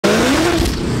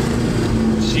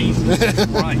Jesus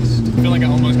Christ. I feel like I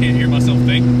almost can't hear myself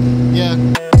think. Yeah.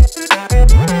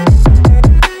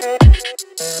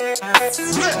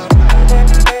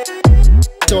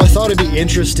 So I thought it'd be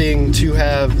interesting to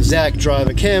have Zach drive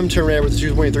a cam Terminator with the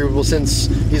 2.3 Whipple since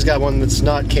he's got one that's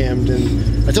not cammed,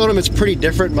 and I told him it's pretty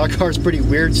different. My car's pretty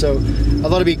weird, so I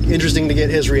thought it'd be interesting to get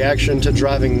his reaction to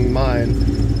driving mine.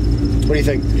 What do you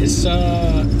think? It's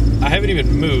I haven't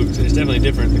even moved. It's definitely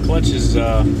different. The clutch is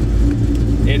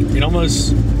it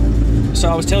almost. So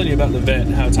I was telling you about the Vet,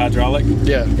 how it's hydraulic.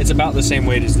 Yeah. It's about the same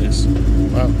weight as this.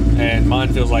 Wow. And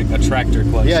mine feels like a tractor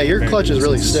clutch. Yeah, your clutch is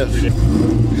really stiff.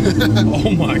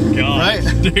 Oh my god. Right?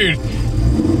 Dude.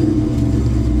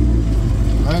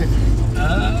 Right.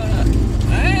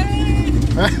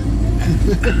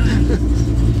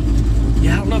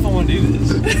 Yeah, I don't know if I want to do this.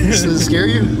 Does it scare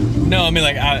you? No, I mean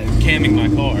like camming my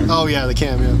car. Oh yeah, the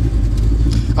cam, yeah.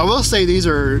 I will say these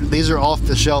are off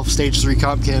the shelf stage 3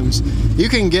 comp cams. You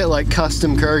can get like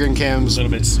custom Kurgan cams. A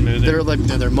little bit smoother.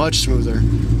 They're much smoother,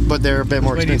 but they're a bit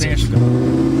more expensive.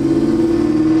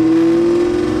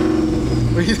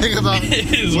 What do you think about?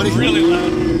 It is really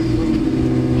loud.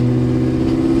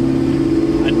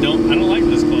 I don't like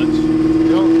this clutch. You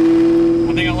don't?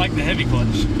 I think I like the heavy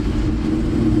clutch.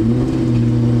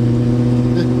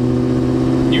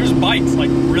 Yours bites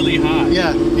like really high.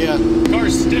 Yeah, yeah. The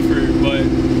car's stiffer, but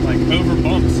like over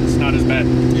bumps, it's not as bad.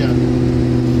 Yeah.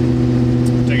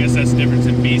 Which I guess that's the difference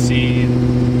in BC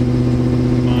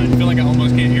and mine. I feel like I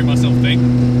almost can't hear myself think.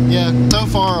 Yeah. So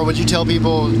far, would you tell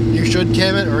people you should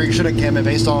cam it or you shouldn't cam it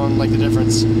based on like the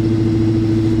difference?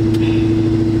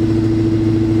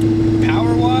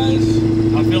 Power-wise,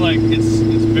 I feel like it's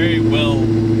very well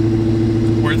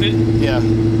worth it. Yeah.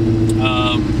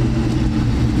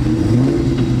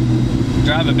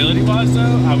 Drivability-wise,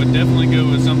 though, I would definitely go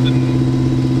with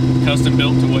something custom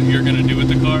built to what you're gonna do with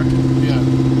the car. Yeah.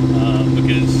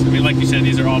 Because I mean, like you said,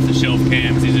 these are off-the-shelf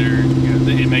cams. These are, you know,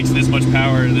 it makes this much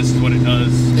power. This is what it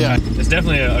does. Yeah. It's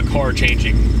definitely a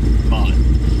car-changing mod.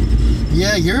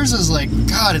 Yeah, yours is like,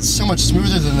 God, it's so much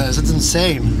smoother than this. It's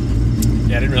insane.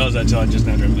 Yeah, I didn't realize that until I just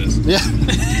now drove this. Yeah.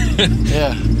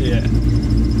 Yeah. Yeah.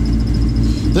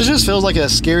 This just feels like a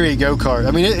scary go-kart.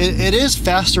 I mean, it is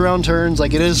fast around turns.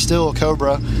 Like, it is still a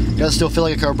Cobra. It does still feel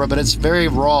like a Cobra, but it's very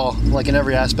raw, like in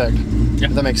every aspect. Yeah.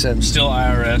 If that makes sense. Still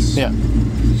IRS. Yeah.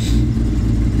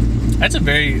 That's a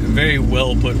very, very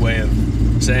well put way of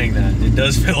saying that. It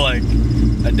does feel like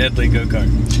a deadly go-kart.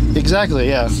 Exactly,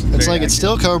 yeah. It's like, it's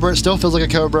still Cobra. It still feels like a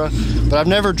Cobra, but I've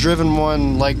never driven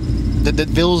one like that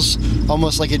feels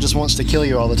almost like it just wants to kill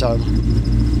you all the time.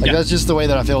 Like, that's just the way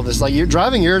that I feel this. Like,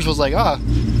 driving yours was like,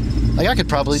 like I could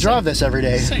probably drive this every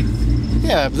day. Same.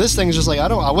 Yeah, but this thing is just like,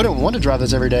 I wouldn't want to drive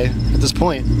this every day at this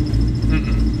point.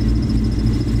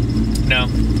 No,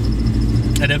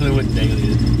 I definitely wouldn't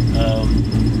daily it.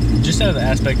 Just out of the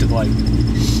aspect of like,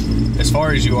 as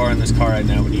far as you are in this car right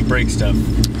now, when you break stuff,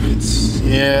 it's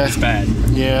bad.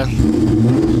 Yeah.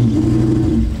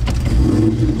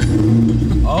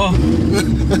 Oh,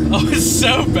 it's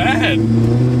so bad.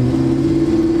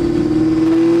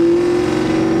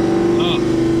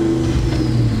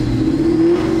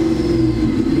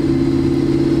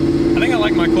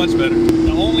 My clutch better.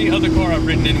 The only other car I've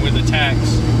ridden in with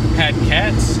attacks had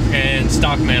cats and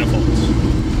stock manifolds.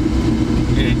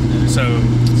 So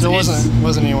it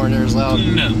wasn't anywhere near as loud.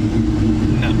 No,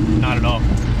 not at all.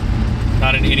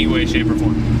 Not in any way, shape, or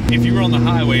form. If you were on the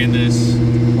highway in this,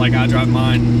 like I drive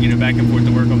mine, you know, back and forth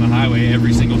to work on the highway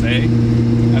every single day,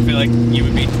 I feel like you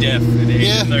would be deaf at the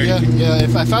age of 30. Yeah.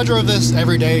 If I drove this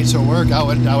every day to work, I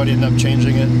would end up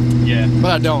changing it. Yeah. But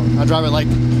I don't. I drive it like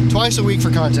twice a week for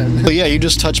content. But yeah, you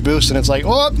just touch boost and it's like,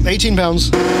 oh, 18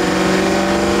 pounds.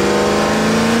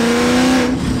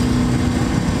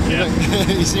 Yeah.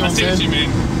 You see what I'm saying? I see what you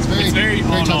mean. It's very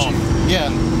on-off.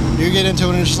 Yeah. You get into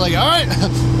it and it's just like, all right,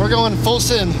 we're going full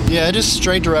sin. Yeah, it is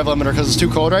straight to rev limiter because it's too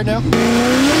cold right now. What do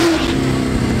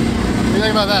you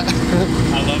think about that?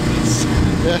 I love this.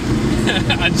 Yeah.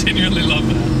 I genuinely love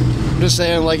that. I'm just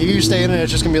saying, like, if you stay in it,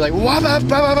 it's just gonna be like, wah, bah,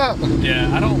 bah, bah, bah.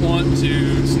 Yeah, I don't want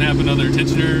to snap another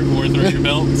tensioner or throw your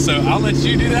belt, so I'll let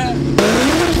you do that.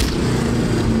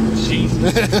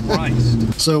 Jesus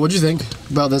Christ. So, what'd you think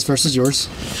about this versus yours?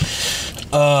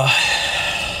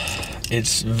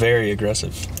 It's very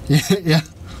aggressive. Yeah.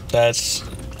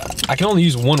 I can only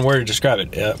use one word to describe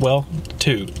it. Well,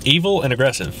 two. Evil and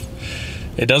aggressive.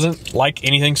 It doesn't like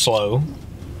anything slow.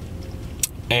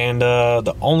 And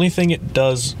the only thing it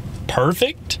does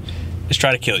perfect is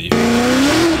try to kill you.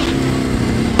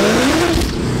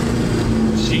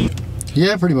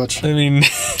 Yeah, pretty much. I mean,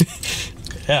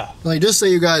 yeah. Like, just so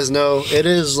you guys know, it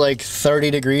is like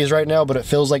 30 degrees right now, but it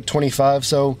feels like 25,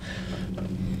 so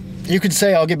you could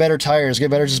say I'll get better tires, get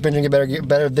better suspension, get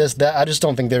better this, that. I just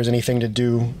don't think there's anything to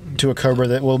do to a Cobra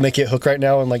that will make it hook right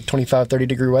now in like 25, 30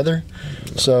 degree weather.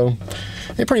 So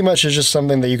it pretty much is just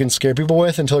something that you can scare people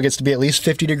with until it gets to be at least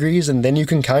 50 degrees, and then you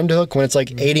can kind of hook. When it's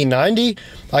like 80, 90,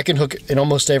 I can hook in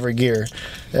almost every gear.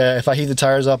 If I heat the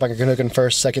tires up, I can hook in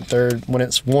first, second, third when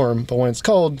it's warm, but when it's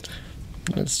cold,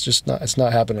 it's just not, it's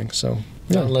not happening. So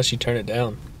yeah. Not unless you turn it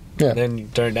down. Yeah. And then you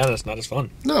turn it down, it's not as fun.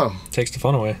 No. It takes the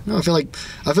fun away. No, I feel like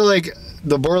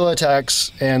the Borla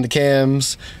attacks and the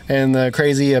cams and the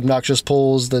crazy obnoxious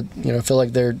pulls that, you know, feel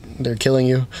like they're killing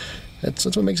you. That's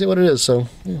what makes it what it is. So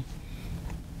yeah.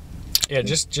 Yeah,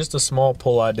 just a small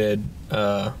pull I did,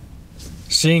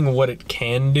 seeing what it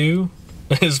can do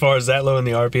as far as that low in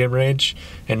the RPM range,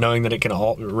 and knowing that it can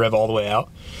rev all the way out.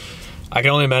 I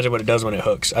can only imagine what it does when it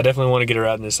hooks. I definitely want to get her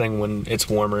out in this thing when it's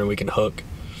warmer and we can hook.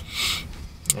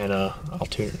 And I'll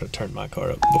turn my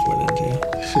car up before then too.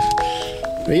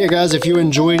 But yeah, guys, if you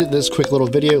enjoyed this quick little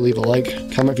video, leave a like,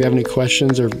 comment if you have any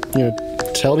questions, or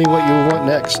tell me what you want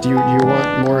next. Do you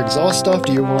want more exhaust stuff?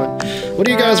 What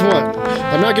do you guys want?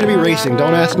 I'm not going to be racing.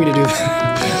 Don't ask me to do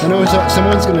that. I know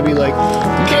someone's going to be like,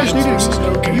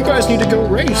 you guys need to go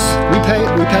race. We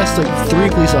passed like 3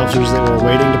 police officers that were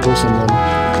waiting to pull someone.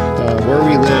 Where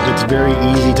we live, it's very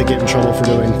easy to get in trouble for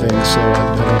doing things, so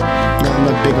I'm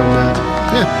not big on that.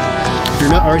 Yeah. If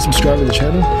you're not already subscribed to the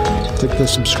channel, click the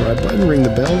subscribe button, ring the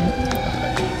bell,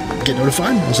 get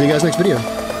notified. I'll see you guys next video.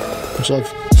 Much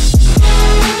love.